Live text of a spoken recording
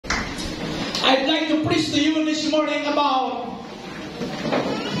this morning about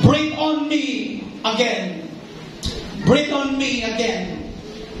breathe on me again. Breathe on me again.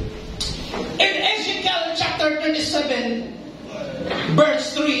 In Ezekiel chapter 37,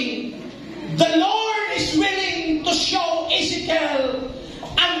 verse 3, the Lord is willing to show Ezekiel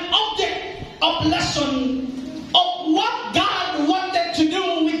an object of lesson of what God wanted to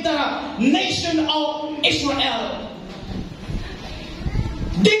do with the nation of Israel.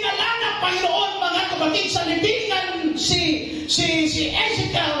 Dinala ng Panginoon, mga kapatid, sa libingan si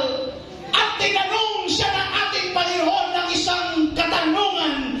Ezekiel at tinanong siya ng ating Panginoon ng isang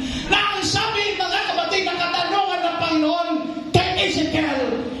katanungan na ang sabi, mga kapatid, ng katanungan ng Panginoon kay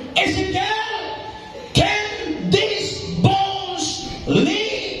Ezekiel, Ezekiel, can these bones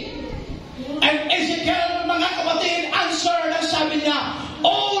live? And Ezekiel, mga kapatid, answered and sabi niya,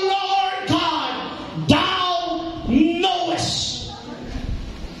 O Lord God, thou knowest.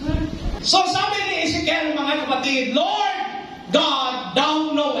 So sabi ni Ezekiel, mga kapatid, Lord God,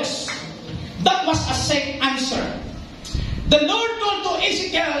 thou knowest. That was a safe answer. The Lord told to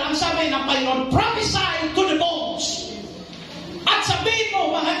Ezekiel, ang sabi ng Panginoon, prophesy to the bones. At sabihin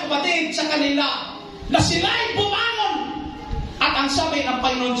mo, mga kapatid, sa kanila, na sila'y bumangon. At ang sabi ng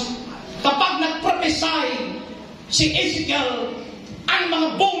Panginoon, kapag nag-prophesy si Ezekiel, ang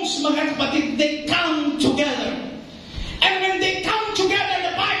mga bones, mga kapatid, they come together. And when they come together,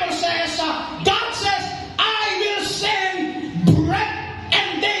 the Bible says, God says, I will send breath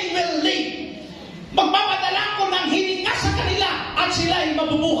and they will live. Magpapadala ko ng hininga sa kanila at sila'y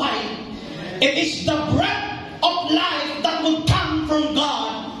mabubuhay. It is the breath of life that will come from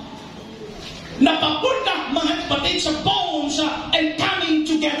God. Napapunta, mga kapatid, sa bones and coming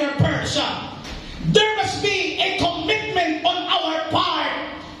together first. There must be a commitment on our part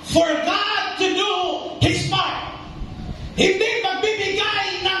for God to do His part. Hindi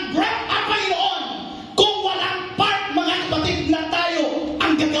magbibigay ng breath ang Panginoon kung walang part, mga kapatid, na tayo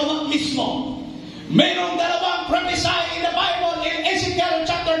ang gagawa mismo. Mayroong dalawang prophesy in the Bible in Ezekiel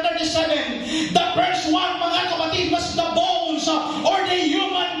chapter 37. The first one, mga kapatid, was the bones or the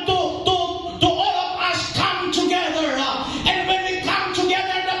human to all of us come together. And when we come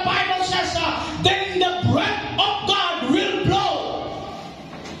together, the Bible says, then the breath of God will blow.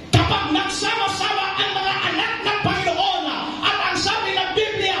 Kapag nagsama-sama ang mga anak ng Panginoon, at ang sabi ng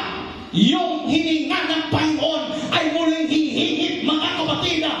Biblia, yung hininga ng Panginoon ay muling hihingit, mga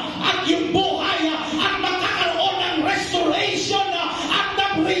kapatid, at yung buhay at magkakaroon ng restoration at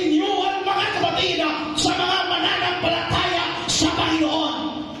ng renewal, mga kapatid, sa mga mananampalataya sa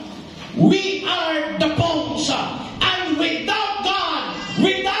Panginoon. We are the bones, and without God,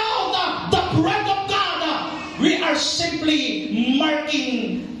 without the breath of God, we are simply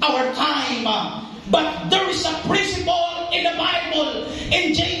marking our time. But there is a principle in the Bible.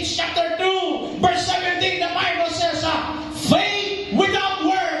 In James chapter 2, verse 17, the Bible says, faith without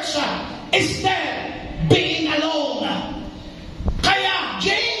works is dead, being alone. Kaya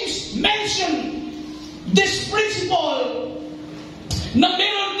James mentioned this principle na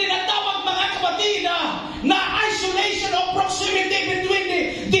meron tinatawag, mga kapatid, na isolation or proximity between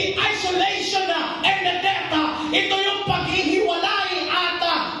the isolation and the death. Ito yung paghihiwalay at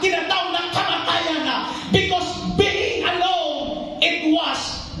tinatawag na kamatayan. Because being alone, it was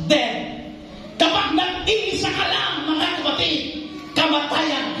dead. Kapag nag-iisa ka lang, mga kapatid,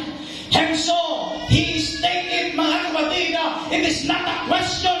 kamatayan. And so, he stated, mga kapatid, it is not a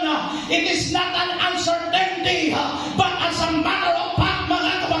question, it is not an uncertainty, but as a matter of fact,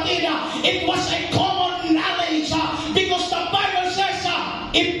 mga kapatid, it was a common knowledge, because the Bible says,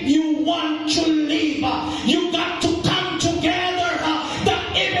 if you want to live, you got to come together. The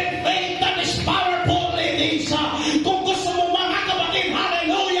even faith that is powerful in this. Kung gusto mo, mga kapatid,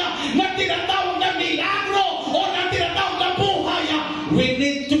 hallelujah, na tinatawag na milagro o na tinatawag na buhay, we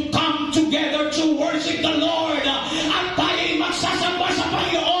need to come together to worship the Lord. At tayo'y magsasamba sa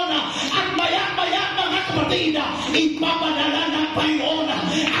Panginoon. At maya-maya, mga kapatid, ipapadala ng Panginoon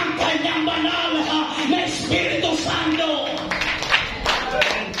ang kanyang banal na Espiritu Santo.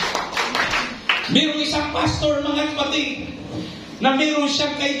 Mayroong isang pastor, mga kapatid, na mayroong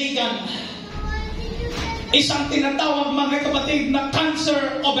siyang kaibigan. Isang tinatawag, mga kapatid, na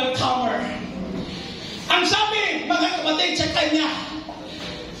cancer overcomer. Ang sabi, mga kapatid, sa kanya,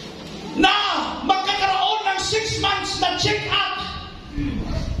 na magkakaroon ng 6 months na check-up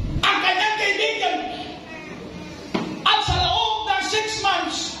ang kanyang kaibigan. At sa loob ng 6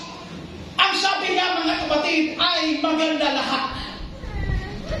 months, ang sabi niya, mga kapatid, ay maganda lahat.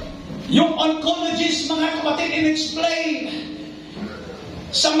 Yung oncologist, mga kapatid, in-explain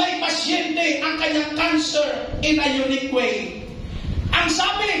sa may pasyente ang kanyang cancer in a unique way. Ang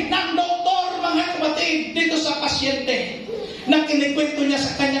sabi ng doktor, mga kapatid, kapatid, dito sa pasyente na kinikwento niya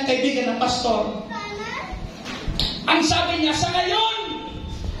sa kanyang kaibigan na pastor, ang sabi niya, sa ngayon,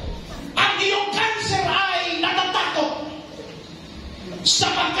 ang iyong cancer ay natatakot.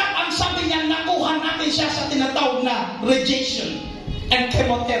 Sapagkat ang sabi niya, nakuha natin siya sa tinatawag na radiation and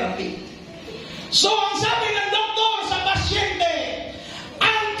chemotherapy. So, ang sabi ng doktor sa pasyente,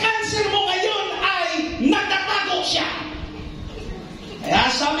 ang cancer mo ngayon ay nagtatago siya. Kaya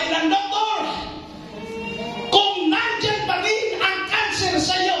sabi ng doktor, kung nandyan pa rin ang cancer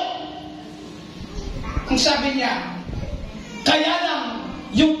sa iyo, ang sabi niya, kaya lang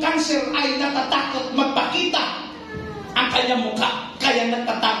yung cancer ay natatakot magpakita ang kanyang mukha, kaya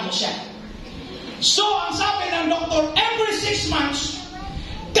nagtatago siya. So, ang sabi ng doktor, every 6 months,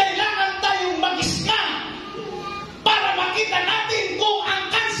 kailangan tayong mag-scan para makita natin kung ang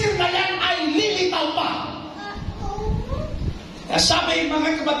cancer na yan ay lilitaw pa. Sabi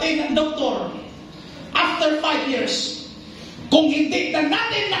mga kapatid ng doktor, after 5 years, kung hindi na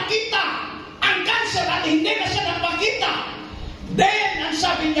natin nakita ang cancer at hindi na siya napakita, then, ang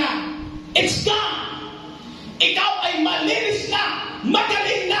sabi niya, it's gone. Ikaw ay malinis na,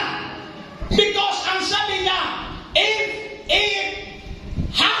 magaling na. Because ang sabi niya, if it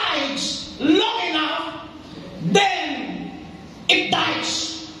hides long enough, then it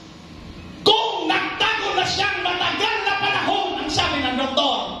dies. Kung nagtago na siyang matagal na panahon, ang sabi ng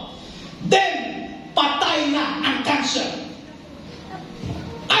doktor, then patay na ang cancer.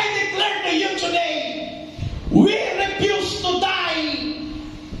 I declare to you today, we refuse to die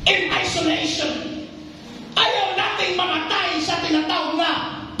in isolation. Ayaw nating mamatay sa tinatawag na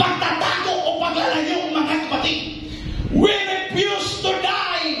pagtatago o paglalayo, mga kapatid. We refuse to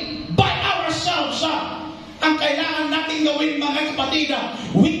die by ourselves. Ang kailangan natin gawin, mga kapatid,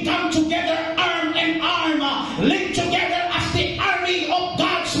 we come together arm in arm, link together as the army of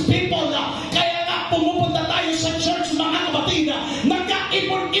God's people. Kaya nga pumupunta tayo sa church, mga kapatid,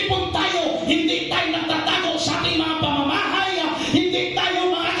 nagkaipon-ipon tayo, hindi tayo nagtatago sa ating mga pamamahay, hindi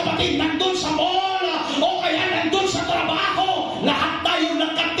tayo, mga kapatid, nandun sa mall, o kaya nandun sa trabaho. Lahat tayo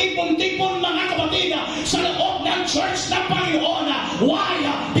nagkatipon-tipon, mga kapatid, sa loob ng church ng Panginoon. Why?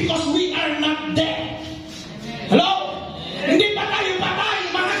 Because we are not dead. Hello? Hindi pa tayo patay,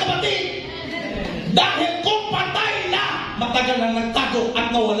 mga kapatid. Dahil kung patay na, matagal na nagtago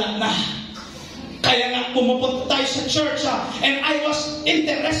at nawala na. Kaya nga pumupunta tayo sa church, and I was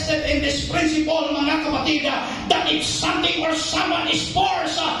interested in this principle, mga kapatid, that if something or someone is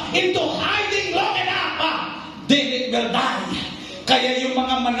forced into hiding long enough, then it will die. Kaya yung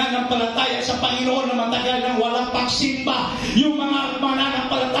mga mananampalataya sa Panginoon na matagal nang walang pagsimba, yung mga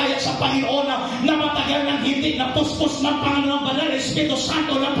mananampalataya sa Panginoon na matagal nang hindi napuspos ng Panginoon Banal Espiritu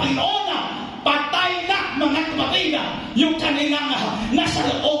Santo ng Panginoon, patay na, mga kapatid, yung kanilang nasa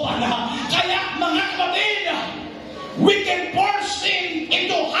looban. Kaya, mga kapatid, we can force him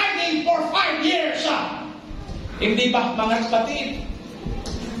into hiding for 5 years. Hindi ba, mga kapatid,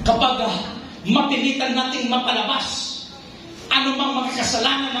 kapag mapilitan nating mapalabas ano mang mga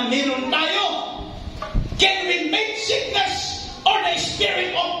kasalanan na meron tayo, can we make sickness or the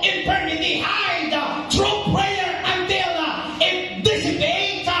spirit of infirmity hide through prayer until it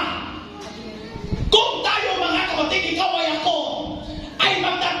dissipates? Kung tayo, mga kapatid, ikaw ay ako, ay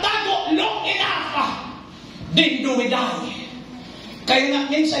magtatago long enough, then do we die? Kaya nga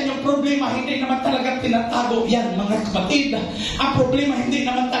minsan yung problema hindi naman talaga tinatago yan, mga kapatid. Ang problema hindi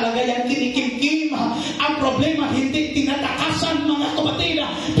naman talaga yan kinikimkim. Ang problema hindi tinatakasan, mga kapatid.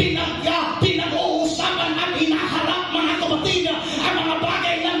 Pinag-uusapan at inaharap, mga kapatid, ang mga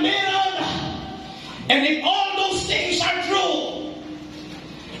bagay na meron. And if all those things are true,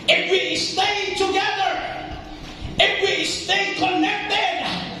 if we stay together, if we stay connected,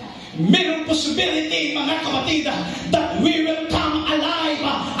 mayroong possibility, mga kapatid, that we will come alive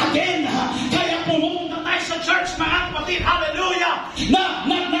again. Kaya pumunta tayo sa church, mga kapatid, hallelujah, na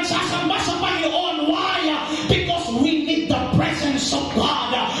nagsasamba sa Panginoon. Why? Because we need the presence of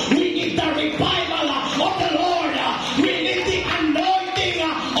God. We need the revival of the Lord. We need the anointing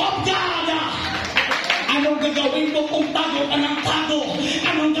of God. Anong gagawin mo kung tago ka ng tago?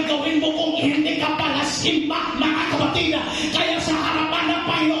 Anong gagawin mo kung hindi ka pala simba, mga kapatid? Kaya sa harapan ng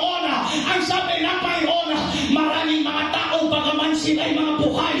Panginoon, ang sabi ng Panginoon, maraming mga tao, bagaman sila'y mga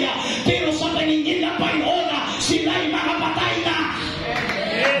buhay, pero sa paningin ng Panginoon, sila'y mga patay na.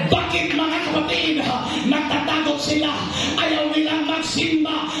 Bakit, mga kapatid? Nagtatago sila. Ayaw nilang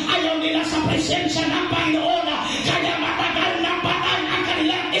magsimba. Ayaw nila sa presensya ng Panginoon. Kaya matagal na patay ang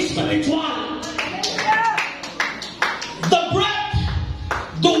kanilang spiritual. The breath,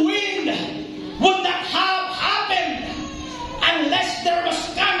 the wind would not have happened unless there was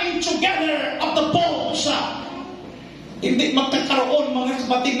coming together of the bones. Hindi magkakaroon, mga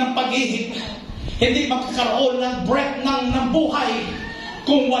kapatid, ng pag-ihip. Hindi magkakaroon ng breath ng buhay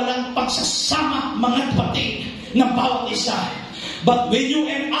kung walang pagsasama, mga kapatid, ng bawat isa. But when you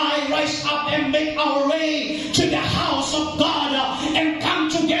and I rise up and make our way to the house of God and come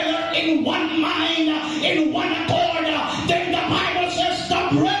together in one mind, in one accord, then the Bible says the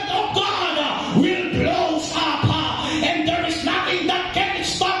breath of God will blow up, and there is nothing that can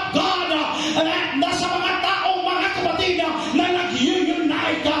stop God. That nasa mga taong, mga kapatid, na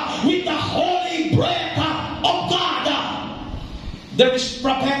nag-unite with the holy breath of God. There is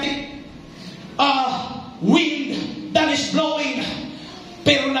prophetic wind that is blowing,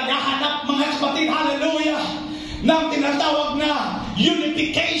 pero naghahanap, mga kapatid, hallelujah, ng tinatawag na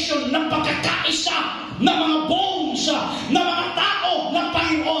unification, ng pagkakaisa ng mga bones, ng mga tao ng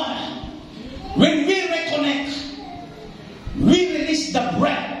Panginoon. When we reconnect, we release the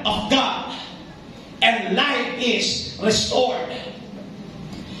breath of God, and life is restored.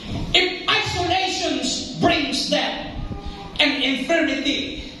 If isolation brings death and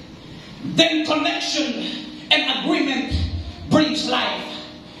infirmity, then connection and agreement brings life.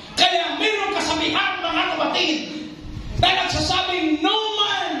 Kaya mayroong kasabihan, mga kapatid, na nagsasabing no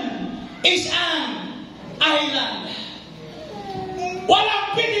man is an island. Walang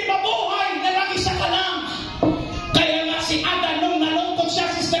pili mabuhay na mag-isa ka lang. Kaya nga si Ada, nung nalungkot siya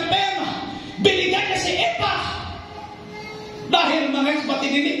si Stephen, binigyan niya si Eva. Dahil, mga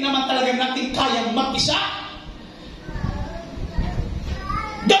kapatid, hindi naman talaga natin kayang mag-isa.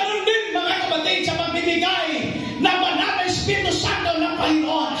 Ganun din, mga kapatid, sa pagbibigay ng banal na Espiritu Santo ng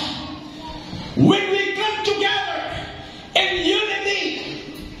Panginoon. When we come together in unity,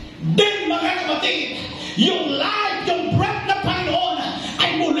 din, mga kapatid, yung life, yung breath ng Panginoon ay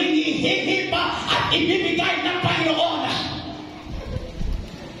muling ihihipa at ibibigay ng Panginoon.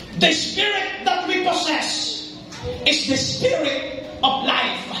 The Spirit that we possess is the Spirit of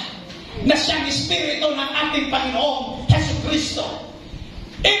life, na siyang Espiritu ng ating Panginoong Hesus Kristo.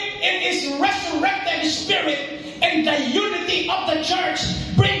 If it is resurrected Spirit and the unity of the church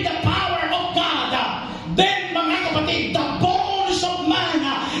bring the power of God, then, mga kapatid, the bones of man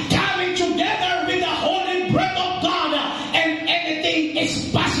coming together with the holy breath of God, and anything is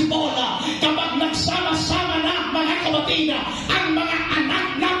possible. Kapag nagsama-sama na, mga kapatid, ang mga anak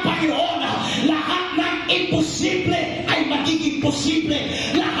ng Panginoon, lahat ng imposible ay magiging posible.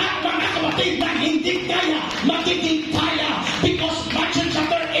 Lahat, mga kapatid, na hindi kaya, magiging kaya. Because Matthew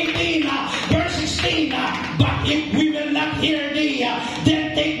chapter 18, verse 16, but if we will not hear thee,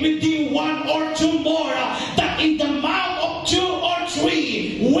 then take with thee one or two more, that in the mouth of 2 or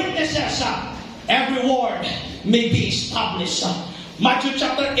 3 witnesses, every word may be established. Matthew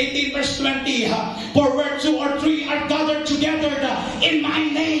chapter 18, verse 20, for where 2 or 3 are gathered together in my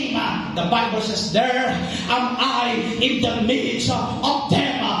name, the Bible says, there am I in the midst of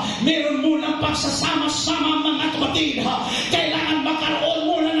them. Meron munang pagsasama-sama, mga kapatid. Kailangan magkaroon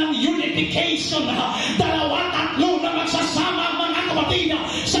muna ng unification. 2, 3 na magsasama, mga kapatid,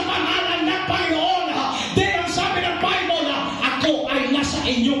 sa pangalan ng Panginoon. Then ang sabi ng Bible, ako ay nasa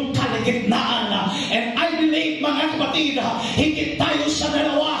inyong kalagitnaan. And I believe, mga kapatid, higit tayo sa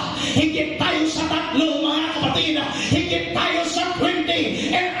 2, higit tayo sa 3, mga kapatid, higit tayo sa 20.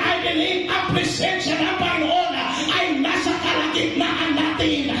 And I believe ang presensya ng Panginoon ay nasa kalagitnaan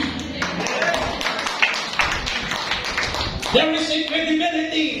natin. There is a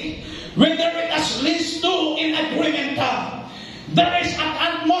credibility when there is at least 2 in agreement. There is an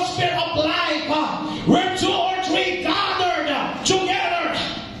atmosphere of life where 2 or 3 gathered together.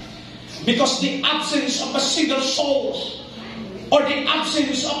 Because the absence of a single soul or the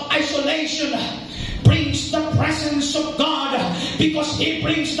absence of isolation brings the presence of God, because He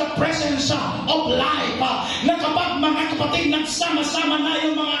brings the presence of life. Na kapag, mga kapatid, nagsama-sama na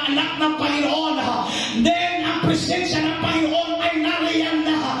yung mga anak ng Panginoon, then ang presensya ng Panginoon ay nariyan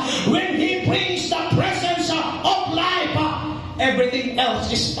na. When He brings the presence of life, everything else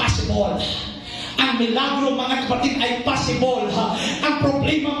is possible. Ang milagro, mga kapatid, ay possible. Ang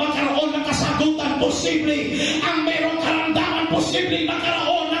problema, magkaroon ng kasagutan, posible. Ang mayroong karamdaman, posible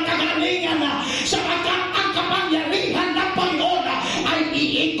magkaroon ng kagalingan, sapagkat ang kapangyarihan ng Panginoon ay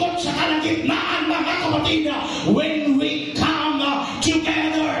iikot sa kalagitnaan, mga kapatid, when we come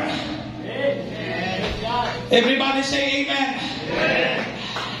together. Everybody say amen.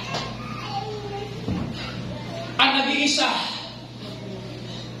 Ang nag-iisa,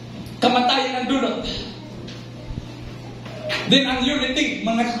 kamatayan ang dulot. Then ang unity,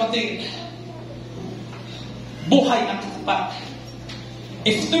 mga kapatid, buhay ang katapat.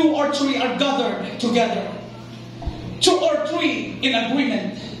 If 2 or 3 are gathered together, 2 or 3 in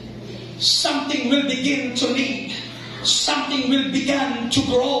agreement, something will begin to lead. something will begin to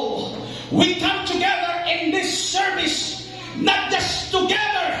grow. We come together in this service, not just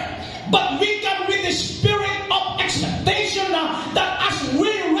together, but we come with the spirit of expectation that as we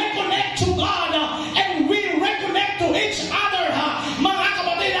reconnect to God and we reconnect to each other, mga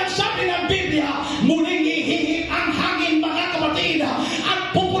kapatid, ang sabi ng Biblia, muling ihihip ang hangin, mga kapatid, at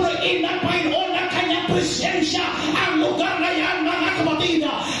pupunuin ng Panginoon ng kanyang presensya ang lugar na yan, mga kapatid.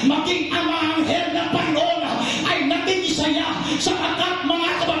 Maging ang mga anghel ng Panginoon ay nakikisaya sapagkat, mga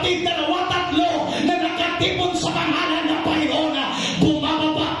kapatid, dalawa, tatlo na nakatipon sa pangalan ng Panginoon,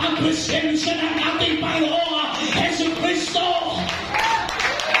 bumababa ang presensya ng ating Panginoon, Jesu Kristo.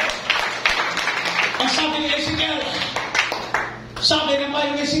 Ang sabi ni Ezekiel, sabi ng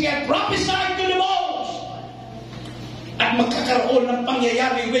Panginoon Ezekiel, prophesy to the bones. At magkakaroon ng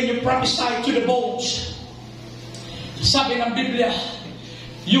pangyayari when you prophesy to the bones. Sabi ng Biblia,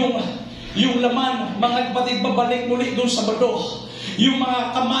 yung laman, mga kapatid, babalik muli doon sa bato. Yung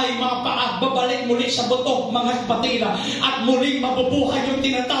mga kamay, mga paa, babalik muli sa buto, mga kapatid. At muling mabubuhay yung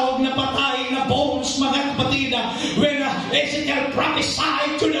tinatawag na patay na bones, mga kapatid. When Ezekiel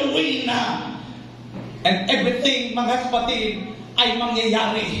prophesied to the wind, and everything, mga kapatid, ay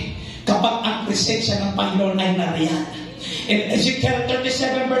mangyayari kapag ang presensya ng Panginoon ay nariyan. In Ezekiel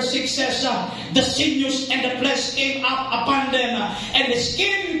 37 verse 6 says, the sinews and the flesh came up upon them, and the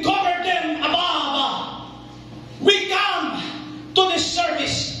skin covered them above. We come to this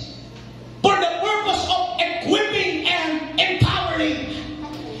service for the purpose of equipping and empowering.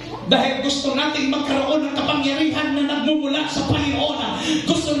 Dahil gusto nating magkaroon ng kapangyarihan na nagmumula sa Panginoon.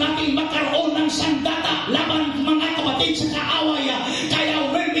 Gusto nating magkaroon ng sandata laban, mga kapatid, sa kaaway. Kaya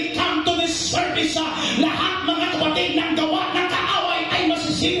when we come to this service, lahat, mga kapatid, ng gawa ng kaaway ay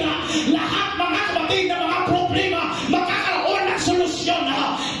masisira. Lahat, mga kapatid, ng mga problema magkakaroon ng solusyon.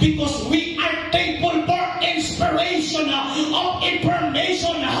 Because we are thankful for inspiration of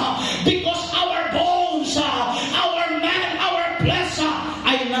information. Because our bones, our man, our flesh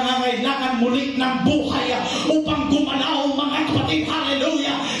ay nangangailangan muli ng buhay upang gumalaw, mga kapatid,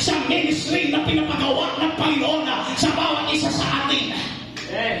 hallelujah, sa ministry na pinapagawa ng Panginoon sa bawat isa sa atin.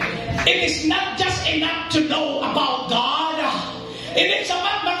 It is not just enough to know about God. Hindi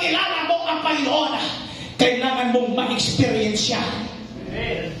sapat makilala mo ang Panginoon. Kailangan mong ma-experience siya.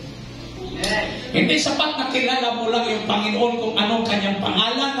 Hindi sapat na kilala mo lang yung Panginoon kung anong kanyang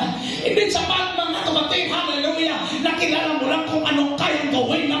pangalan. Hindi sapat, mga kapatid, hallelujah, na kilala mo lang kung anong kayang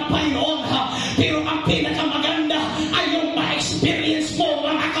gawin ng Panginoon. Pero ang pinakamaganda ay yung ma-experience mo,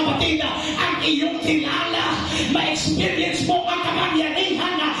 mga kapatid, ang iyong kilala. Ma-experience mo ang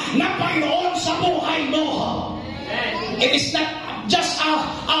kapangyarihan ng Panginoon sa buhay mo. It is not just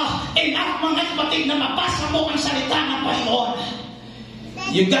enough, mga kapatid, na mabasa mo ang salita ng Panginoon.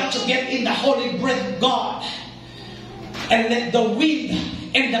 You got to get in the holy breath of God and let the wind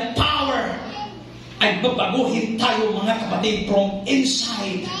and the power ay babaguhin tayo, mga kapatid, from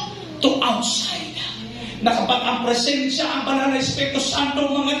inside to outside. Na kapag ang presensya, ang banal na Espiritu Santo,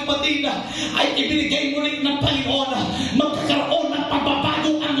 mga kapatid, ay ibinigay muli ng Panginoon, magkakaroon ng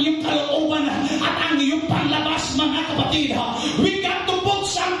pagbabago ang iyong kalooban at ang iyong panlabas, mga kapatid. We got to put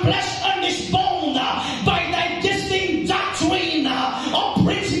some flesh on this bone by digesting doctrine of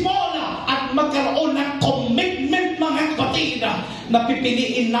principle at magkaroon ng commitment, mga kapatid, na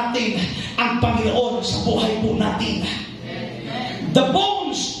pipiliin natin ang Panginoon sa buhay po natin. The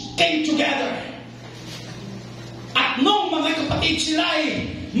bones came together. At nung, mga kapatid, sila ay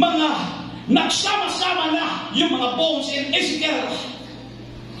mga nagsama-sama na yung mga bones in Ezekiel,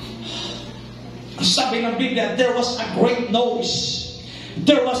 sabi ng Biblia, there was a great noise.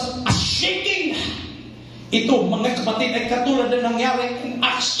 There was a shaking. Ito, mga kapatid, ay katulad na nangyari in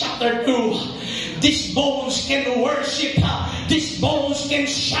Acts chapter 2. These bones can worship. These bones can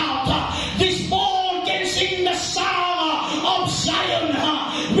shout. These bones can sing the song of Zion.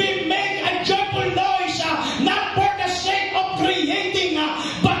 We make a joyful noise, not for the sake of creating,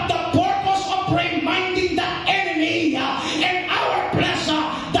 but the purpose of reminding the enemy and our flesh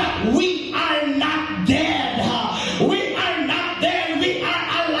that we are not dead. We are not dead. We are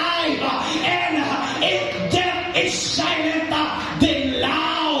alive. And if death is silent, then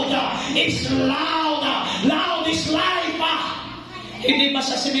loud is loud. Loud is life. Hindi ba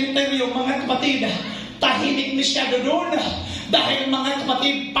sa sementeryo, mga kapatid, tahimik ni siya doon? Dahil, mga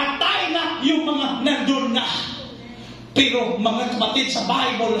kapatid, patay na yung mga nandun na. Pero, mga kapatid, sa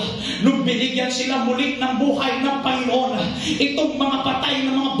Bible, nung binigyan sila muli ng buhay ng Panginoon, itong mga patay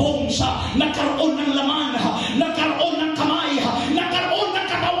na mga bones, nagkaroon ng laman, nagkaroon ng kamay, nagkaroon ng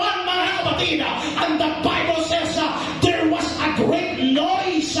katawan, mga kapatid. And the Bible says, there was a great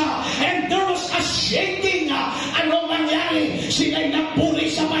noise, and there was a shaking. Ano, mga sila'y nagpuri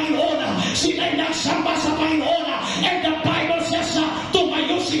sa Panginoon, sila'y nagsamba sa Panginoon, and the Bible says,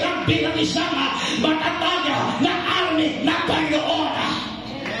 tumayo silang bilang isang matatag na army na Panginoon.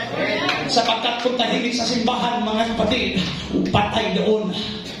 Sapagkat kung tahimik sa simbahan, mga kapatid, patay doon.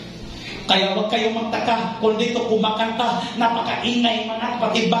 Kaya huwag kayong magtaka kung dito kumakanta, napakaingay mga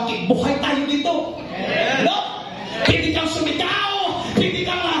kapatid. Bakit? Buhay tayo dito. No? Pwede kang sumigaw, pwede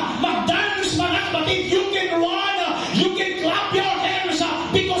kang mag-dance mga kapatid. You can run, you can clap your hands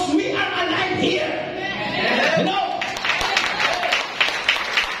because we are alive here. No?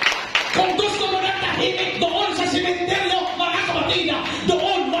 Kung gusto mo ng tahimik doon sa simenteryo, mga kapatid,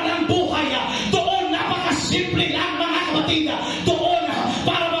 doon walang buhay. Doon napakasimple lang mga kapatid. Doon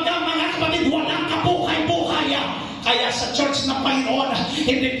para mga kapatid walang kabuhay-buhay. Kaya sa church ng Panginoon,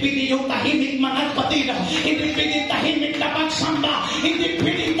 hindi pwede yung tahimik mga kapatid. Hindi pwede tahimik na pagsamba. Hindi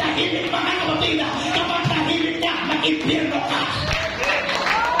pwede tahimik mga kapatid. Kapag tahimik ka, mag-impyerno ka.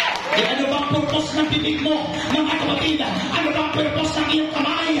 E ano bang purpose ng bibig mo, mga kapatid? Ano bang purpose ng iyong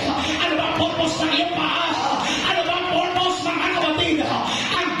kamay? Ano bang purpose ng iyong paa? Ano bang purpose, mga kapatid?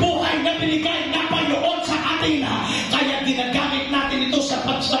 Ang buhay na binigay na Panginoon sa atin. Kaya ginagamit natin ito sa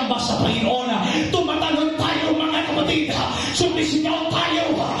pagsamba sa Panginoon. Tumatalon tayo, mga kapatid. Sumisigaw tayo.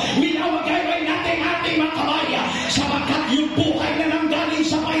 Winawagay natin ating mga kamay. Sapagkat yung buhay na nanggaling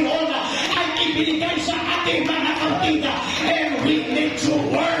sa Panginoon ay ibinigay sa ating mga kapatid. And we need to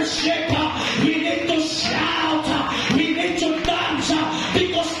worship. We need to shout. We need to dance.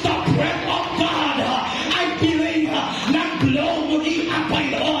 Because the breath of God, I believe, nag-blow muli ang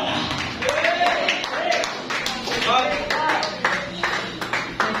Panginoon.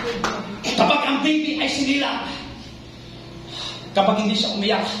 Kapag ang baby ay sinilang, kapag hindi siya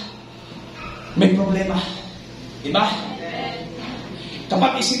umiyak, may problema. Diba?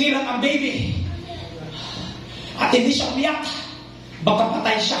 Kapag isinilang ang baby at hindi siya umiyak, baka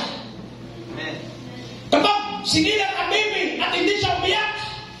patay siya. Kapag sinilang ang baby at hindi siya umiyak,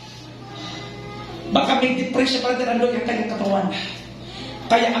 baka may depression para dinalo yung kanyang katawan.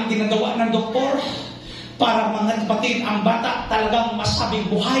 Kaya ang ginagawa ng doktor, para mga kapatid, ang bata talagang masabing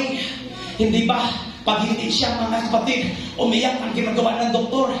buhay. Hindi ba? Pag hindi siya, mga kapatid, umiyak, ang ginagawa ng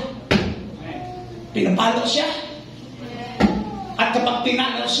doktor, pinapalo siya. At kapag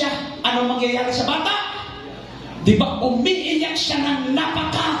pinalo siya, ano mangyayari sa bata? Di ba? Umiiyak siya ng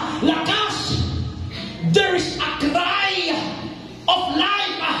napakalakas. There is a cry of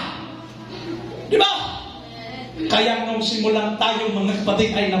life. Di ba? Kaya nung simulan tayo, mga kapatid,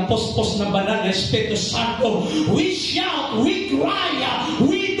 ay napospos ng banal na Espiritu Santo. We shout, we cry,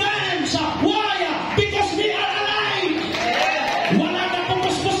 we dance. Why? Because we are alive. Wala na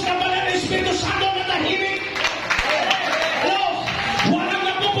pupuspos ng banal na Espiritu Santo na tahimik. No. Wala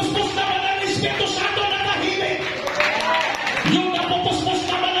na pupuspos ng banal na Espiritu Santo na tahimik. Yung napupuspos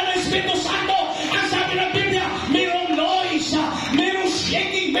ng banal na Espiritu Santo, ang sabi ng Biblia, mayroong noise, mayroong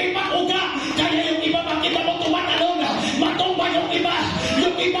shaking, may pakuga. Kaya yung iba, makita mo tumatalon, matumba yung iba.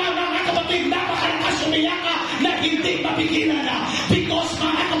 Yung iba, mga kapatid, napakalakas umiyak na hindi mapigilan. Because,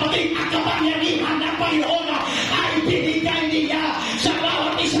 mga kapatid, ang kapangyarihan ng Panginoon ay binigay niya sa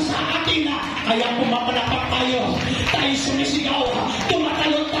bawat isa sa atin. Kaya pumapalakpak tayo, tayo sumisigaw,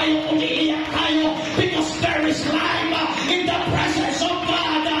 tumatalon tayo, umiiyak tayo, because there is life in the presence of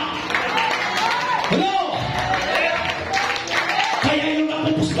God. Hello? Kaya yung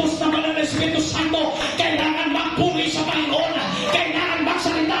napupuspos naman ng Espiritu Santo, kailangan magpuri sa Panginoon, kailangan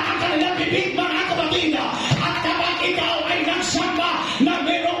magsalita ang kanilang bibig, mga kapatid. At kapag ikaw ay nagsamba na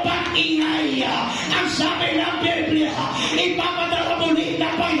meron pang ingay, ang sabi ng Biblia, ipapadala muli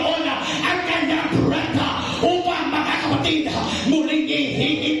ng Panginoon ang kanyang breath upang, mga kapatid, muling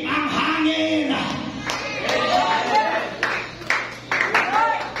ihigit ang hangin.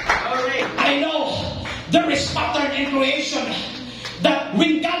 I know there is pattern in creation that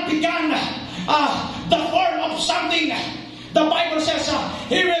when God began the form of something, the Bible says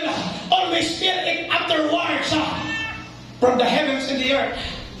He will always fill it afterwards from the heavens and the earth.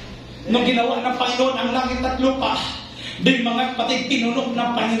 Nung ginawa ng Panginoon ang langit at lupa, di mga kapatid, pinunok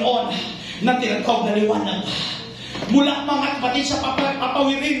ng Panginoon na tinatawag na liwanag. Mula, mga kapatid, sa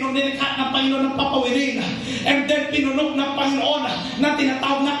papawirin, nung nilikha ng Panginoon ng papawirin, and then pinunok ng Panginoon na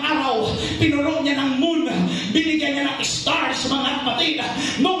tinatawag ng araw, pinunok niya ng moon, binigyan niya ng stars, mga kapatid.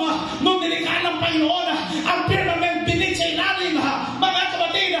 Nung nilikha ng Panginoon ang firmament, binigyan sa ilalim, mga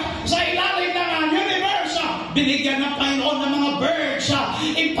kapatid, sa ilalim ng universe, binigyan ng Panginoon ng mga birds.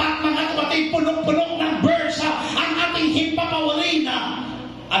 In fact, mga kapatid, punong-punong ng birds ang ating himpapawirin.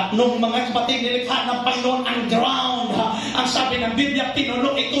 At nung, mga kapatid, nilikha ng Panginoon ang ground, ang sabi ng Biblia,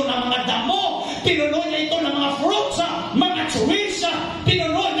 pinuno ito ng mga damo, pinuno niya ito ng mga fruits, mga trees.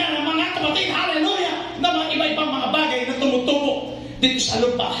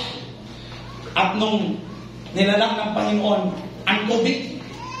 At nung nilalang ng Panginoon ang tubig,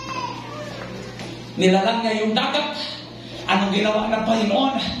 nilalang niya yung dagat, anong ginawa ng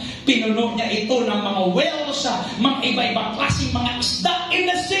Panginoon? Pinuno niya ito ng mga whales, mga iba-ibang klaseng mga isda in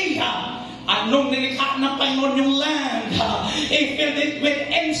the sea. At nung nilikha ng Panginoon yung land, He filled it with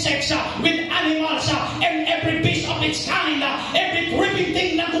insects, with animals, and every beast of its kind, every creeping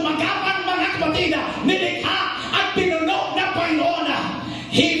thing na gumagapang mga kapatid, nilikha at pinuno ng Panginoon.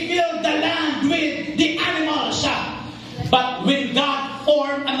 He filled the land with the animals. But when God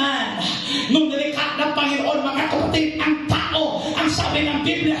formed a man, nung nilikha ng Panginoon, mga kapatid, ang tao, ang sabi ng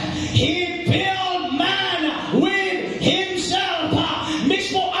Biblia, He filled man with Himself.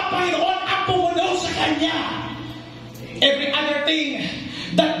 Mismo ang Panginoon ang pumuno sa Kanya. Every other thing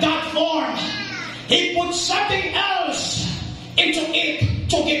that God formed, He put something else into it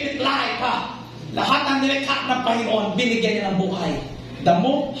to give it life. Lahat ng nilikha ng Panginoon, binigyan niya ng buhay.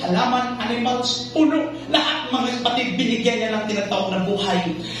 Damo, halaman, animals, puno, lahat mga kapatid, binigyan niya ng tinatawag na buhay.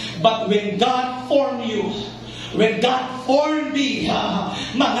 But when God formed you, when God formed me,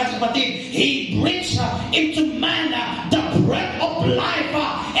 mga kapatid, He breathed into man the breath of life,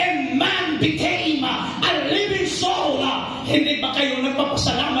 and man became a living soul. Hindi ba kayo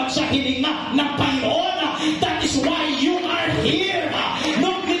nagpapasalamat sa hininga ng Panginoon? That is why you are here.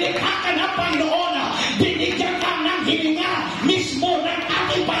 Nung nilikha ka ng Panginoon, binigyan ka ng hininga mismo ng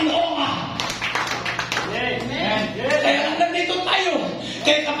ating Panginoon. Kaya nandito tayo.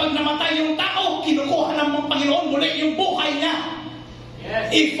 Kaya kapag namatay yung tao, kinukuha ng Panginoon muli yung buhay niya.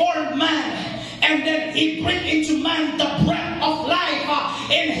 He formed man, and then He breathed into man the breath of life.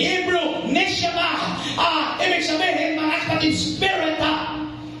 In Hebrew, neshama. Ibig sabihin, mga kapatid, spirit.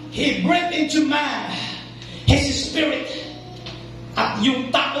 He breathed into man His spirit. At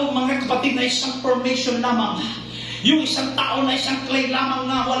yung tao, mga kapatid, na isang formation lamang. Yung isang tao na isang clay lamang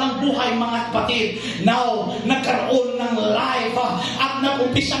na walang buhay, mga kapatid. Now, nagkaroon ng life at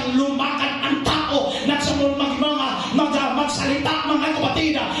nag-umpisang lumakad ang tao. Nagsimula magsalita, mga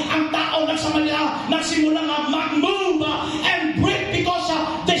kapatid. Ang tao nagsimula mag-move and breathe because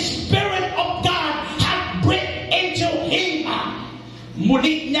the Spirit of God had breathed into him.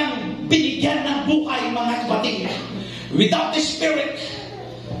 Muli niyang binigyan ng buhay, mga kapatid. Without the Spirit,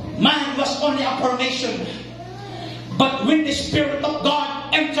 man was only a formation. But when the Spirit of God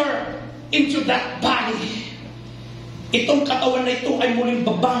entered into that body, itong katawan na ito ay muling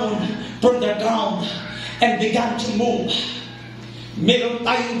babangon from the ground and began to move. Meron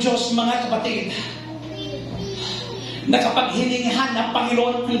tayong Diyos, mga kapatid, na kapag hiningahan ng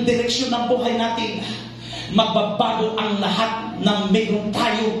Panginoon ang direksyon ng buhay natin, magbabago ang lahat ng meron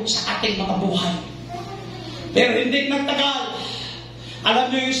tayo sa ating mga buhay. Pero hindi nagtagal.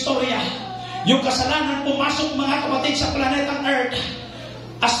 Alam niyo yung istorya. Yung kasalanan pumasok, mga kapatid, sa planetang Earth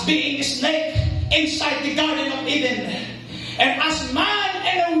as being a snake inside the Garden of Eden. And as man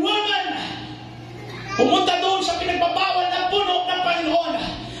and a woman, pumunta doon sa pinagbabawal na puno ng Panginoon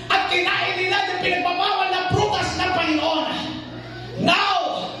at kinain nila yung pinagbabawal na prutas ng Panginoon.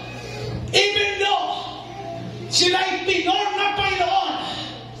 Now, even though sila'y pinorm ng Panginoon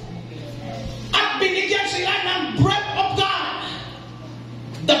at binigyan sila ng breath of God,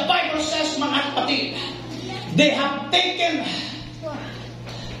 the Bible says, mga kapatid, they have taken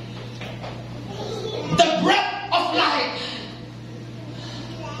the breath of life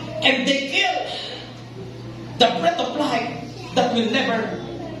and they killed the breath of life that will never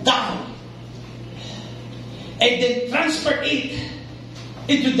die, and then transferred it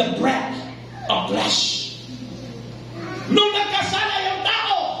into the breath of flesh. Nung nagkasala yung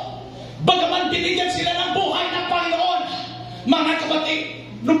tao, bagaman binigyan sila ng buhay ng Panginoon, mga kapatid,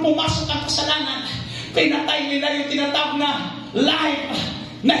 nung pumasok ang kasalanan, pinatay nila yung tinatawag na life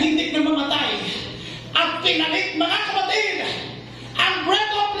na hindi na mamatay. At pinalit, mga kapatid, ang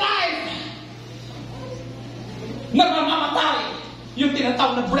breath of life na mamamatay, yung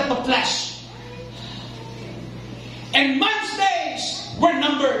tinatawag na breath of flesh. And man's days were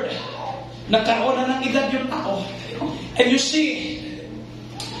numbered. Nagkaroon na ng edad yung tao. And you see,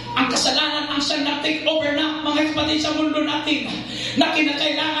 ang kasalanan ang siyang na-take over na, mga kapatid, sa mundo natin, na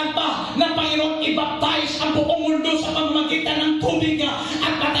kinakailangan pa ng Panginoon i-baptize ang buong mundo sa pamamagitan ng tubig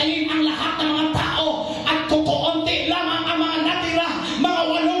at patayin ang lahat ng mga tao at kukuunti lamang ang mga natira, mga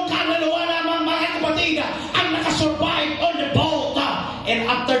 8 kaluluwa lamang, mga kapatid, ang nakasurvive on the boat. And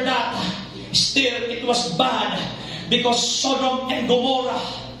after that, still it was bad because Sodom and Gomorrah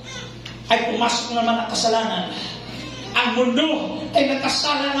ay pumasok naman ang kasalanan. Ang mundo ay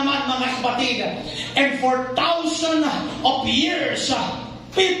nagkasala naman, mga kapatid. And for thousands of years,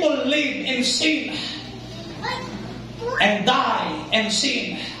 people live in sin and die in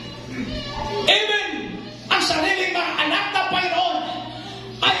sin. Even ang sariling mga anak na Panginoon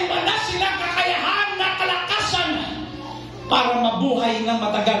ay wala silang kakayahan na kalakasan para mabuhay ng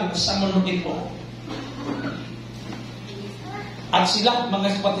matagal sa mundong ito. At sila,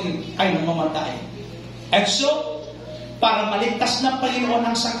 mga kapatid, ay namamatay. At so, para maligtas ng Panginoon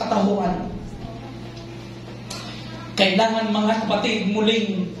ang sangkatauhan, kailangan, mga kapatid,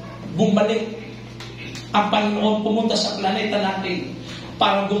 muling bumalik ang Panginoon pumunta sa planeta natin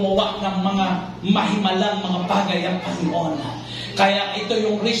para gumawa ng mga mahimalang mga bagay ang Panginoon. Kaya ito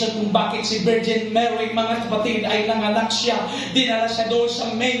yung reason kung bakit si Virgin Mary, mga kapatid, ay nanganak siya. Dinala siya doon sa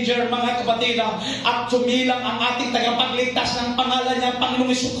manger, mga kapatid, at sumilang ang ating tagapagligtas ng pangalan niya,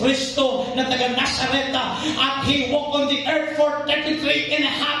 Panginoong Jesucristo na taga Nazareth. At He walked on the earth for 33 and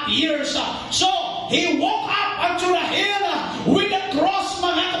a half years. So, He walked up unto the hill with the cross,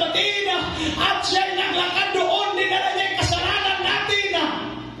 mga kapatid, at siya naglakad doon, dinala niya yung kasalanan natin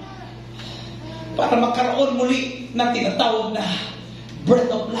para magkaroon muli na tinatawag na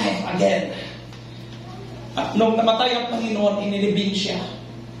breath of life again. At nung namatay ang Panginoon, inilibing siya.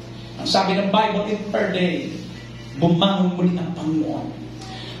 Ang sabi ng Bible, in third day, bumangon muli ang Panginoon.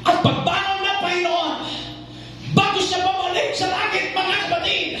 At pagbangon ng Panginoon, bago siya babalik sa langit, mga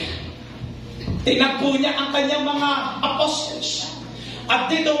kapatid, tinagpo niya ang kanyang mga apostles. At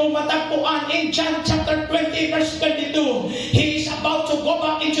dito mo matagpuan in John chapter 20 verse 22, He is about to go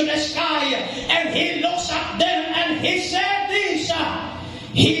back into the sky, and He looks at them and He said this,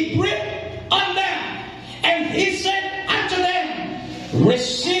 He breathed on them and He said unto them,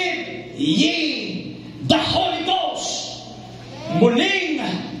 receive ye the Holy Ghost. Muling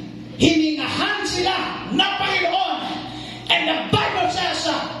hiningahan sila ng Panginoon, and the Bible says,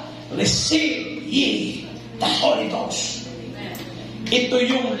 receive ye the Holy Ghost. Ito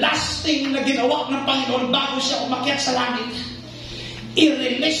yung last thing na ginawa ng Panginoon bago siya umakyat sa langit.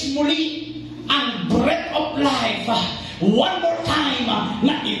 I-release muli ang breath of life one more time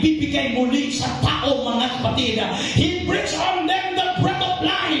na ibibigay muli sa tao, mga kapatid. He breathes on them the breath of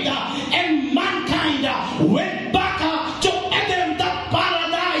life, and mankind went back to Eden, the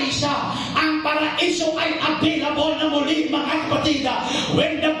paradise. Ang paraiso ay available na muli, mga kapatid.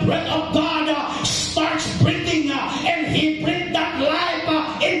 When the breath of God starts breathing, and He breathed that life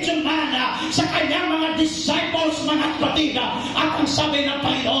into man, sa kanyang mga disciples, mga kapatid. At ang sabi ng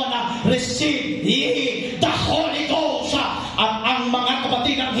Panginoon, receive ye the Holy Ghost. At ang mga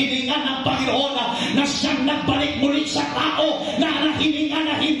kapatid, ang hilingan ng Panginoon na siyang nagbalik muli sa tao, na hilingan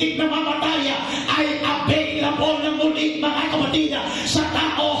na hindi namamatay, ay available na muli, mga kapatid, sa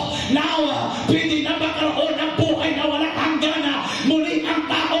tao. Now, pwede na magkaroon ng buhay na walang hanggan muli ang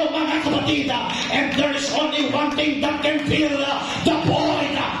tao, mga kapatid. And there is only one thing that can fill the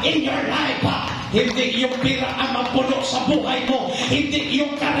void in your life. Hindi yung pira ang magpuno sa buhay mo. Hindi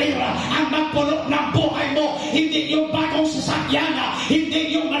yung karera ang magpuno ng buhay mo. Hindi yung bagong sasakyan.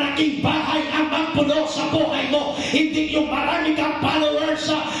 Hindi yung malaking bahay ang magpuno sa buhay mo. Hindi yung marami kang followers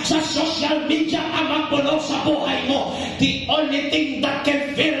sa social media ang magpuno sa buhay mo. The only thing that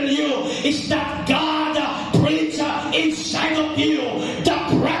can fill you is that God breathes inside of you the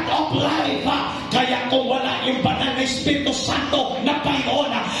breath of life. Kaya kung wala yung banal na Espiritu Santo na Panginoon,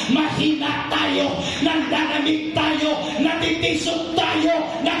 mahina tayo, nandanamig tayo, natitisod tayo,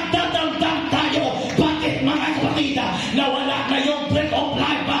 nagdadamdam tayo. Bakit, mga kapatid? Nawala na yung breath of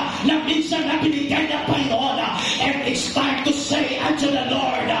life na minsan na binigay ng Panginoon. And it's time to say unto the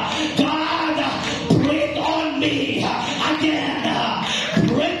Lord, God, breathe on me again.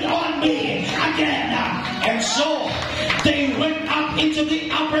 Breathe on me again. And so, they went up into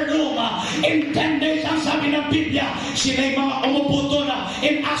the upper room. In 10 days, ang sabi ng Biblia, sila yung mga umupo doon.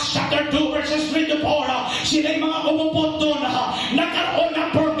 In Acts chapter 2 verses 3 to 4, sila yung mga umupo doon. Nagkaroon ng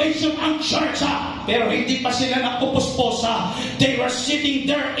formation ang church. Pero hindi pa sila nakupusposa. They were sitting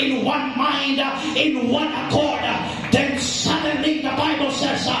there in one mind, in one accord. Then suddenly, the Bible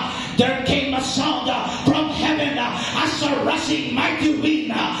says, there came a sound from heaven as a rushing mighty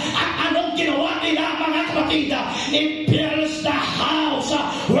wind. At anong ginawa nila, mga kapatid? It pierced the house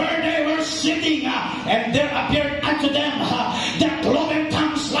where they were sitting, and there appeared unto them the cloven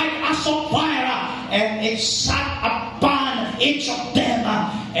tongues like as of fire, and it sat upon each of them,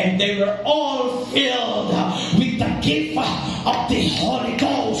 and they were all filled with the gift of the Holy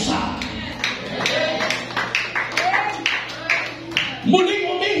Ghost. Muling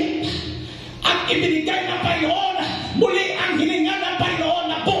umihip at ibinigay ng Panginoon muli ang hilingan ng Panginoon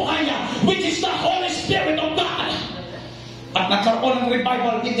na buhay, which is the Holy Spirit of God. At nagkaroon ng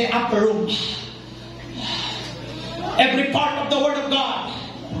revival in the upper room. Every part of the Word of God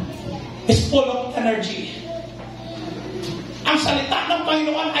is full of energy. Ang salita ng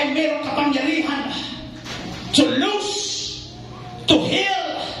Panginoon ay mayroong kapangyarihan to loose, to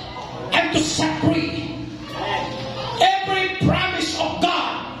heal, and to set free. Every promise of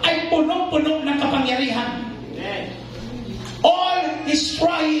God ay punong-puno ng kapangyarihan. All He's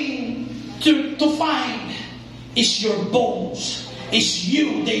trying to find is your bones, is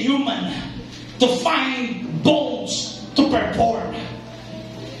you, the human, to find bones to perform.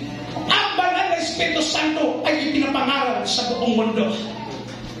 Ang banal na Espiritu Santo ay ipinapangaral sa buong mundo.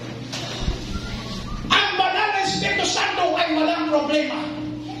 Ang banal na Espiritu Santo ay walang problema.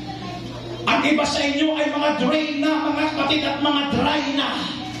 Ang iba sa inyo ay mga drain na, mga kapatid, at mga dry na.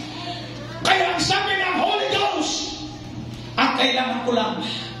 Kaya ang sabi ng Holy Ghost, ang kailangan ko lang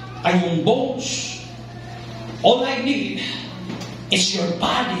ay yung bones. All I need is your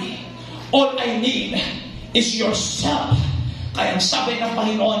body. All I need is yourself. Kaya ang sabi ng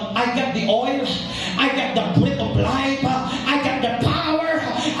Panginoon, I got the oil, I got the breath of life, I got the power,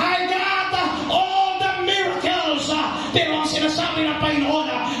 I got all the miracles. Pero ang sinasabi ng Panginoon,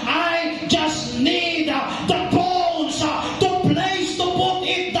 I just need the bones to place, to put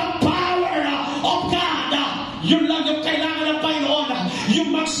in the power of God. Yun lang yung kailangan ng Panginoon.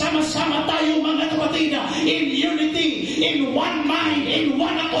 Yung magsama-sama tayo mga kapatid in unity, in one mind, in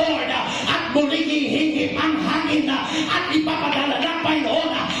one accord, at muling hihigip ang hangin at ipapadala ng Panginoon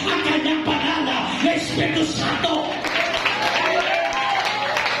ang kanyang banal na Espiritu Santo.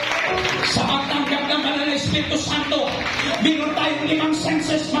 Sa pagtanggap ng banal na Espiritu Santo, meron tayong 5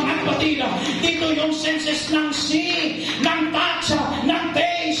 senses mga kapatid. Dito yung senses ng see, ng touch, ng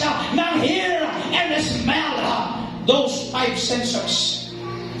taste, ng hear, and smell. Those 5 senses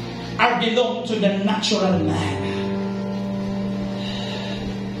are belong to the natural man.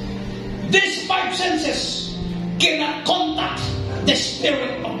 These 5 senses cannot contact the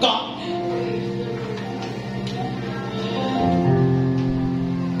Spirit of God.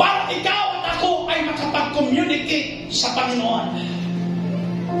 Para ikaw at ako ay makapag-communicate sa Panginoon,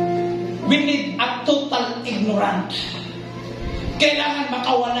 we need a total ignorant. Kailangan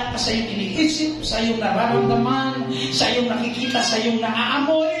makawala ka sa iyong iniisip, sa iyong nararamdaman, sa iyong nakikita, sa iyong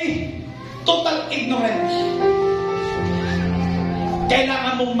naaamoy. Total ignorant.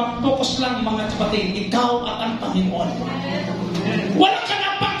 Kailangan mong mag-focus lang mga kapatid, ikaw at ang Panginoon. Wala ka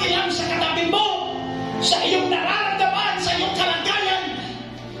na pakialam sa katabi mo, sa iyong nararamdaman, sa iyong kalagayan.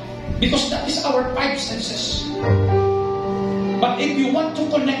 Because that is our 5 senses. But if you want to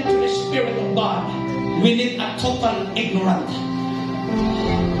connect to the Spirit of God, we need a total ignorant.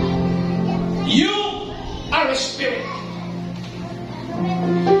 You are a spirit.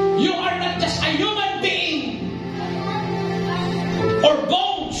 You are not just a human being or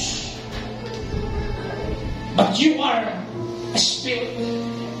bones, but you are a spirit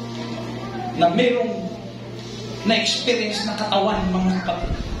na mayroong na-experience na katawan mga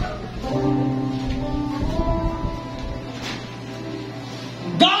kapatid.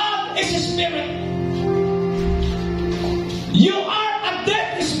 God is a spirit. You are a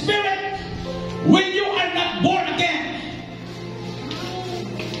dead spirit when you are not born again.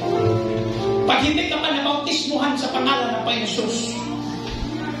 Pag hindi ka pa nabautismuhan sa pangalan ng Panginoon Jesus,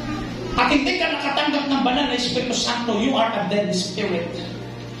 at hindi ka nakatanggap ng banal na Espiritu Santo, you are a dead spirit.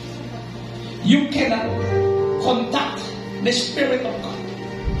 You cannot contact the Spirit of God.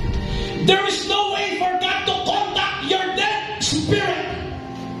 There is no way for God to contact your dead spirit.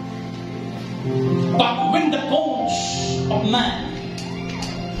 But when the bones of man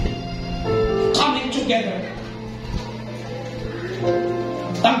coming together,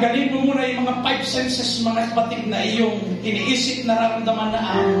 tanggalin mo muna yung mga 5 senses mga kapatid na iyong iniisip, nararamdaman na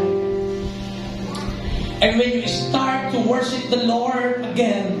and when you start to worship the Lord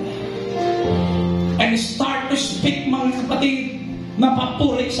again and start to speak mga kapatid na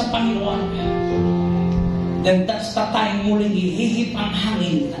papuri sa Panginoon, then that's the time muling ihihip ang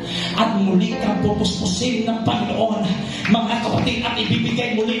hangin at muli kang pupuspusin ng Panginoon mga kapatid at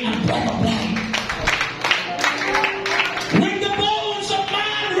ibibigay muli ang breath of life. When the bones of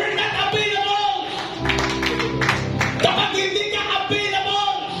man were not available, kapag hindi ka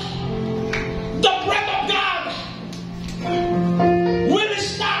available, the breath of God will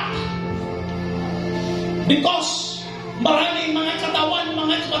stop. Because maraming mga katawan,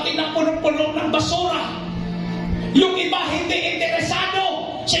 mga kapatid na puno-puno ng basura. Yung iba hindi interesado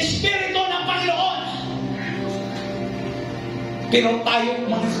sa Espiritu ng Panginoon. Pero tayo,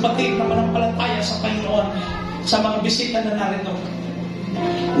 mga kapatid na manampalataya sa Panginoon, sa mga bisita na narito,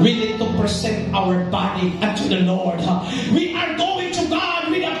 we need to present our body unto the Lord. We are going to God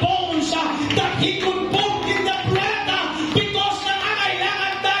with the bones that He could put in the bread because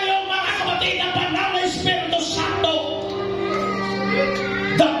nangangailangan tayo, mga kapatid, ng banal na Espiritu Santo.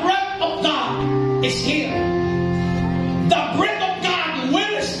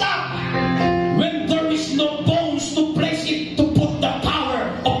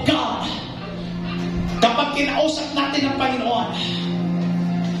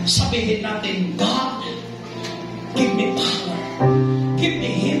 sabihin natin, God, give me power. Give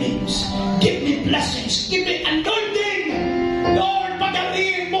me healings. Give me blessings. Give me anointing. Lord,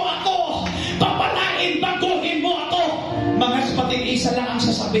 pagaliin mo ako. Papalain, baguhin mo ako. Mga kapatid, isa lang ang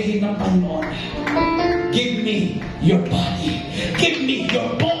sasabihin ng Panginoon. Give me your body. Give me your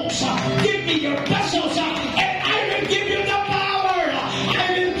bones. Give me your vessels. And I will give you the power. I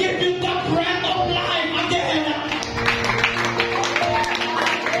will give you the breath of life again.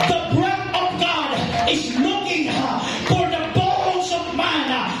 The breath of God is looking for the bones of man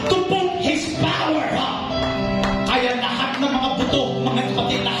to put His power. Kaya lahat ng mga buto, mga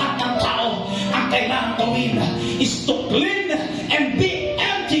kapatid, lahat ng tao, ang kailangan gawin is to clean and be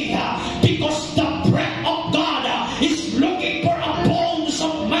empty because the breath of God is looking for a bones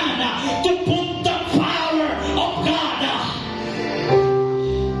of man to put the power of God.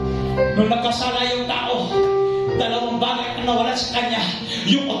 Nung nagkasala yung tao, dalawang bagay ang nawala sa kanya.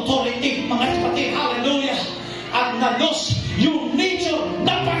 Yung authority, mga kapatid, hallelujah, at na-loss yung nature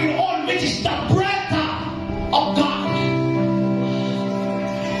ng Panginoon, which is the breath of God.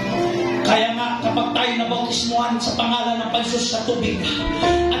 Kaya nga, kapag tayo nabautismuhan sa pangalan ng Panginoon sa tubig,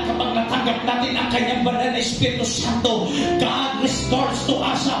 at kapag natanggap natin ang kanyang banal na Espiritu Santo, God restores to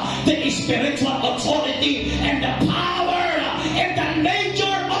us the spiritual authority and the power and the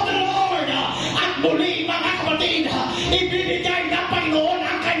nature of the Lord. At muli, mga kapatid, ibinigay na Panginoon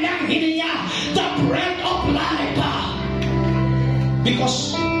ang kanyang hininga, the breath of life.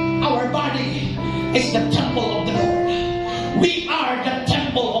 Because our body is the temple of the Lord. We are the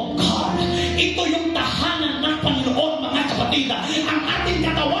temple of God. Ito yung tahanan ng Panginoon, mga kapatid. Ang ating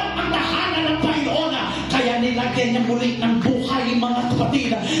katawan, ang tahanan ng Panginoon. Kaya nilagyan niya muli ng buhay, mga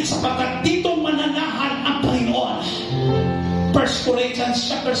kapatid, sapagkat dito mananahan ang Panginoon. 1 Corinthians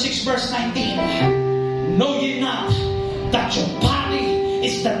chapter 6 verse 19. Know ye not that your body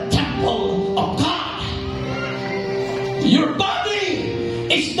is the temple of God? Your body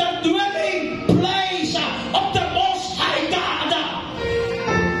is the dwelling place of the Most High God.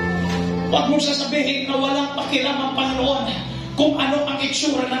 Huwag mong sasabihin na walang pakialam ang Panginoon kung ano ang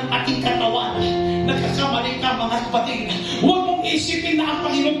itsura ng ating katawan. Nagkakamali ka, mga kapatid. Huwag mong isipin na ang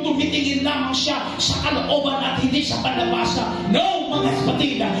Panginoon tumitingin lamang siya sa kalooban at hindi sa panlabasa. No, mga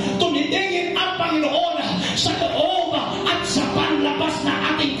kapatid. Tumitingin ang Panginoon sa loob at sa panlabas na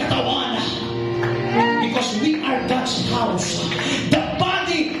ating katawan. Because we are God's house. The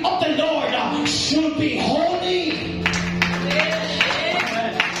body of the Lord should be holy.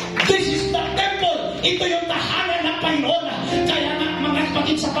 This is the temple. Ito yung tahanan ng Panginoon. Kaya nga, mga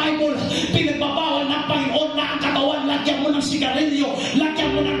kapatid, sa Bible, pinagbabawal ng Panginoon na ang katawan, lagyan mo ng sigarilyo,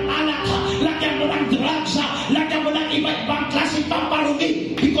 lagyan mo ng alak, lagyan mo ng drugs, lagyan mo ng iba-ibang klaseng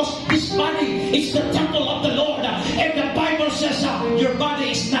pamparumi. Because this body is the temple of the Lord. And the Bible says, your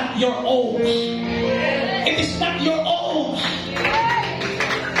body is not your own. It is not your own.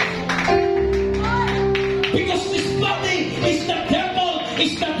 Because this body is the temple,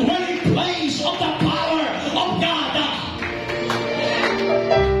 is the dwelling place of the power of God.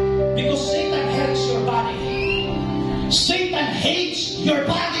 Because Satan hates your body. Satan hates your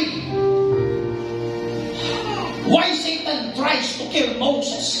body. Why Satan tries to kill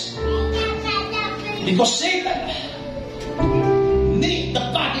Moses? Because Satan needs the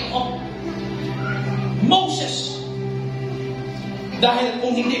body of Moses. Dahil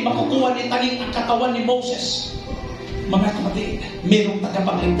kung hindi makukuha ni Taning ang katawan ni Moses, mga kapatid, mayroong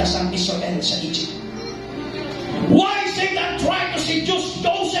tagapagligtas ang Israel sa Egypt. Why Satan tried to seduce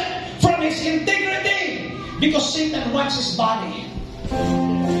Joseph from his integrity? Because Satan wants his body.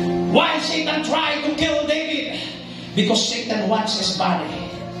 Why Satan tried to kill David? Because Satan wants his body.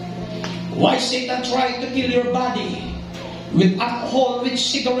 Why Satan tried to kill your body with alcohol, with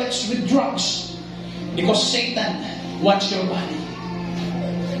cigarettes, with drugs? Because Satan wants your body.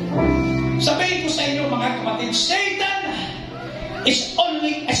 Sabihin ko sa inyo, mga kapatid, Satan is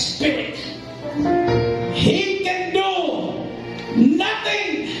only a spirit. He can do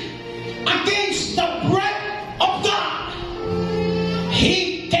nothing against the breath of God.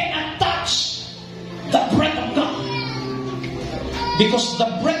 He cannot touch the breath of God. Because the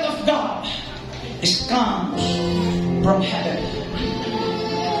breath of God comes from heaven.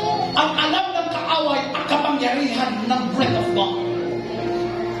 Ang alam ng kaaway ang kapangyarihan ng breath of God.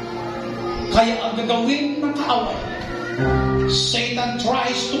 Kaya ang gagawin ng kaaway, Satan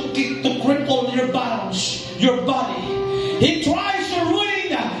tries to cripple your bones, your body. He tries to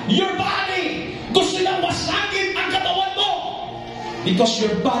ruin your body. Gusto niya wasagin ang katawan mo. Because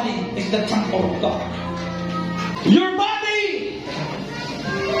your body is the temple of God. Your body,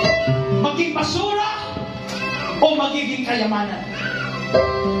 maging basura o magiging kayamanan.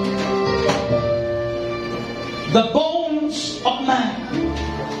 The bones of man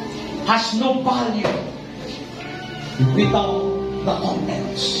has no value without the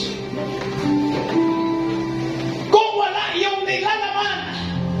contents. Kung wala yung nilalaman,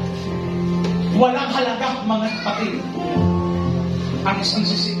 walang halaga, mga kapatid, ang isang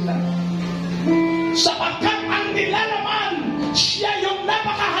sisigla. Sapagkat ang nilalaman, siya yung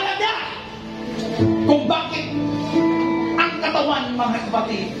napakahalaga. Kung bakit ang katawan, mga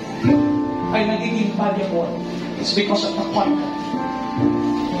kapatid, ay nagiging valuable, it's because of the content.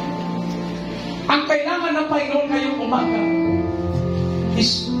 Ang kailangan ng Panginoon ngayong umaga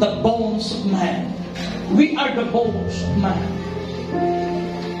is the bones of man. We are the bones of man.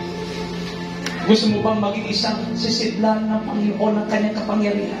 Gusto mo bang maging isang sisidlan ng Panginoon ng kanyang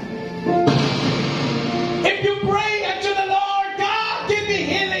kapangyarihan? If you pray unto the Lord, God, give me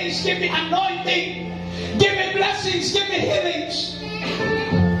healings, give me anointing, give me blessings, give me healings.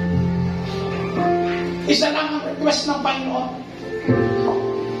 Isa lang ang request ng Panginoon.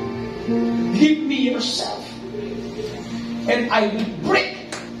 Give me yourself, and I will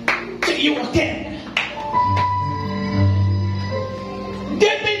break to you again.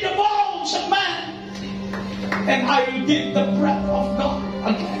 Give me the bones of man, and I will give the breath of God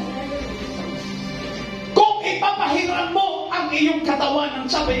again. Kung ipapahiram mo ang iyong katawan ng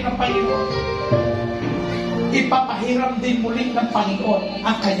sabay ng Panginoon, ipapahiram din muli ng Panginoon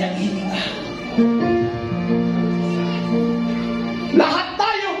ang kanyang hininga. Lahat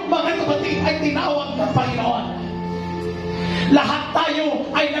tayo, mga kapatid, ay tinawag ng Panginoon. Lahat tayo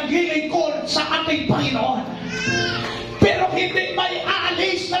ay naglilingkod sa ating Panginoon. Pero hindi may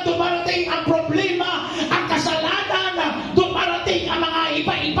aalis na dumarating ang problema, ang kasalanan, na dumarating ang mga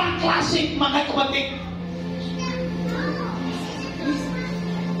iba-ibang klase, mga kapatid.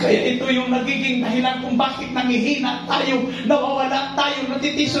 Kaya ito yung nagiging dahilan kung bakit nangihina tayo, nawawala tayo,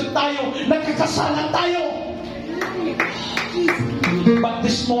 natitisod tayo, nagkakasala tayo. But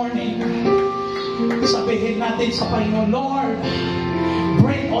this morning, sabihin natin sa Panginoon, Lord,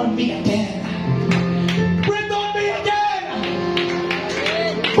 breathe on me again. Breathe on me again.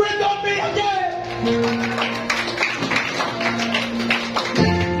 Breathe on me again.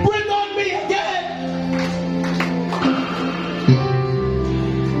 Breathe on me again.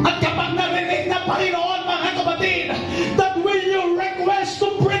 At kapag narinig na Panginoon, mga kapatid, that will you request to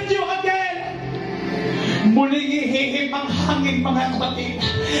breathe you again, muling ihihim ang hangin, mga kapatid,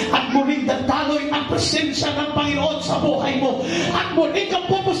 at muling dadaloy ang presensya ng Panginoon sa buhay mo, at muling kang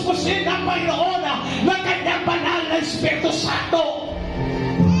pupuspusin ng Panginoon na kanyang banal na Espiritu Santo.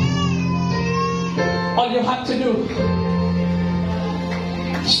 All you have to do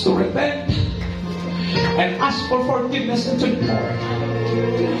is to repent and ask for forgiveness unto the Lord.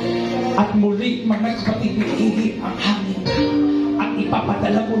 At muli, mga kapatid, ihihim ang hangin at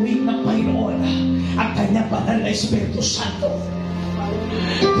ipapadala muli ng Panginoon ang kanyang banal na Espiritu Santo.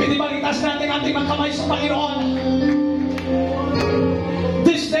 Pwede ba itaas natin ating mga kamay sa Panginoon?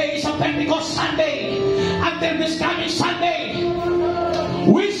 This day is a Pentecost Sunday. Until this coming Sunday,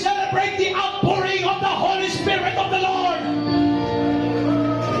 we celebrate the outpouring of the Holy Spirit of the Lord.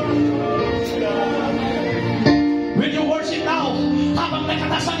 Will you worship now? Habang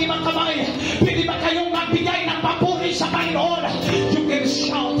nakataas ang ibang kamay, pwede ba kayong magbigay ng papuri sa Panginoon? You can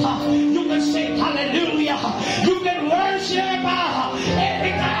shout, you can say hallelujah, you can worship,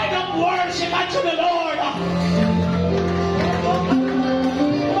 every kind of worship unto the Lord.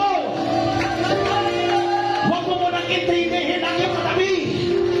 Oh, huwag mo munang intindihin ang iyong katabi.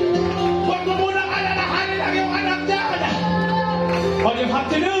 Huwag mo munang alalahanin ang iyong anak dyan. All you have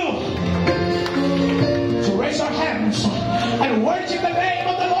to do is raise our hands and worship the name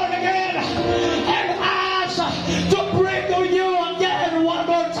of the Lord again, and ask to breathe to you again one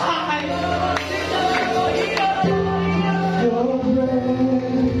more time.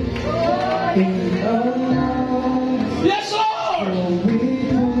 Yes, Lord.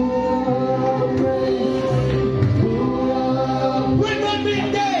 Breathe on me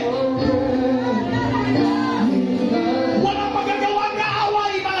again. Walang magagawang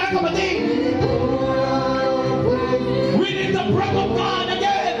kaaway, mga kapatid. We need the breath of God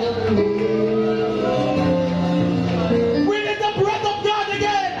again. We need the breath of God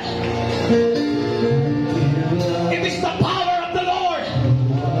again. It is the power of the Lord.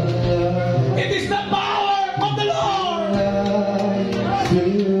 It is the power of the Lord.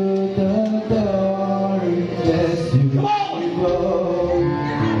 Come on.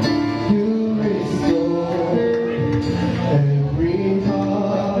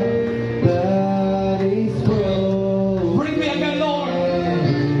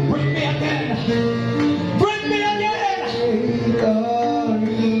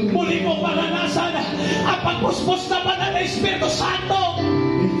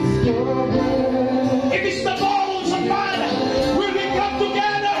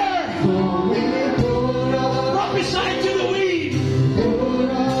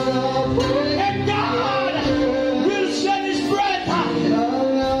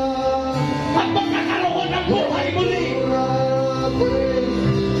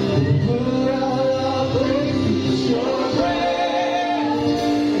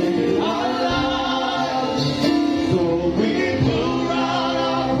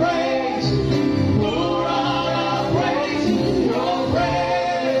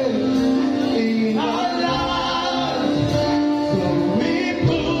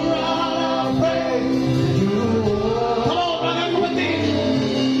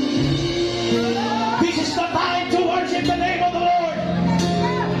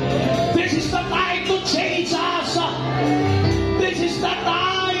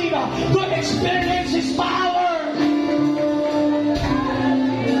 to experience His power.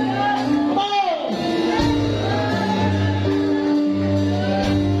 Come on.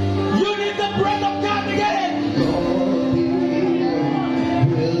 You need the breath of God again.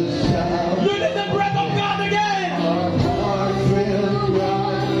 You need the breath of God again.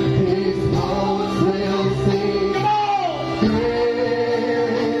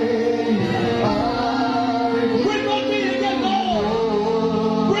 Bring on me again,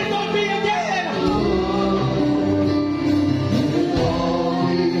 Lord. Bring on me again.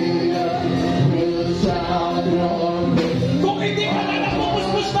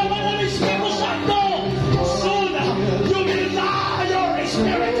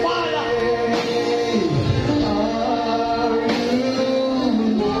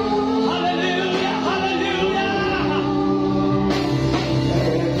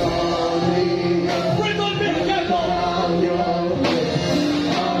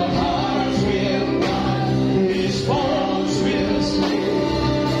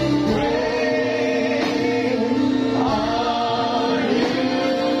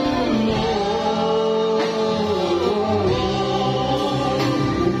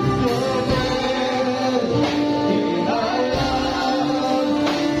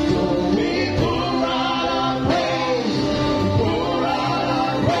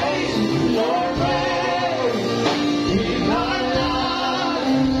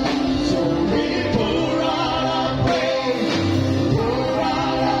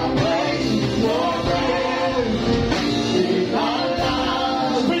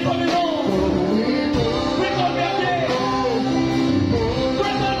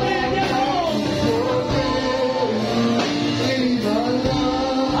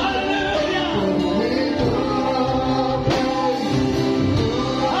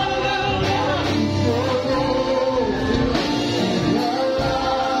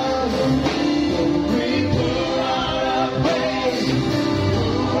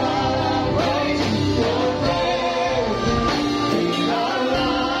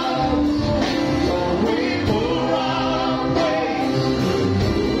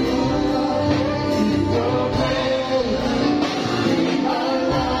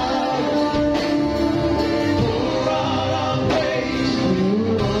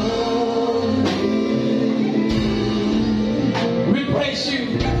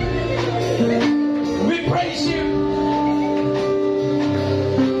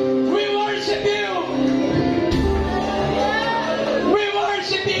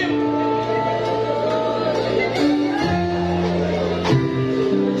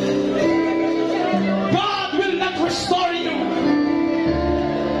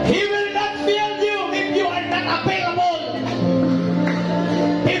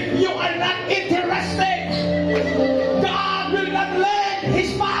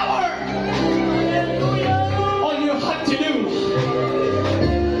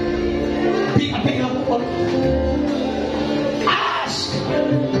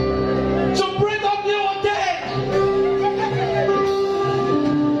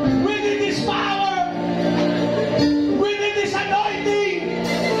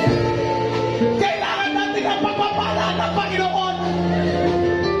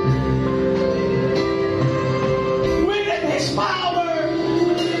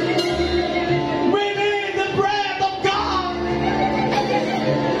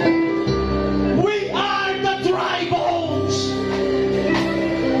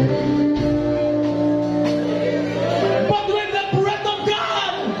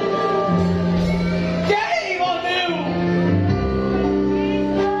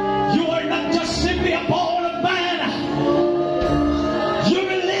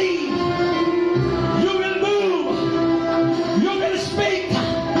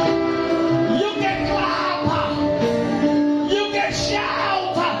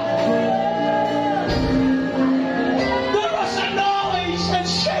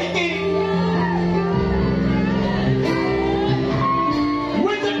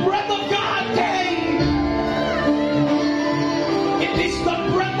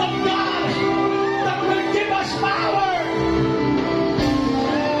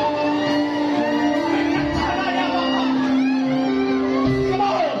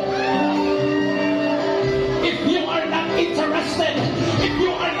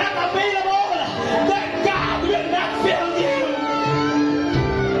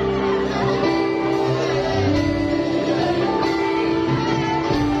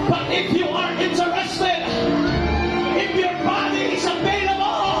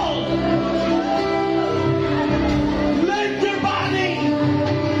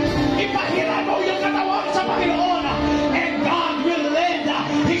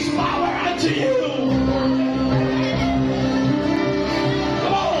 to you.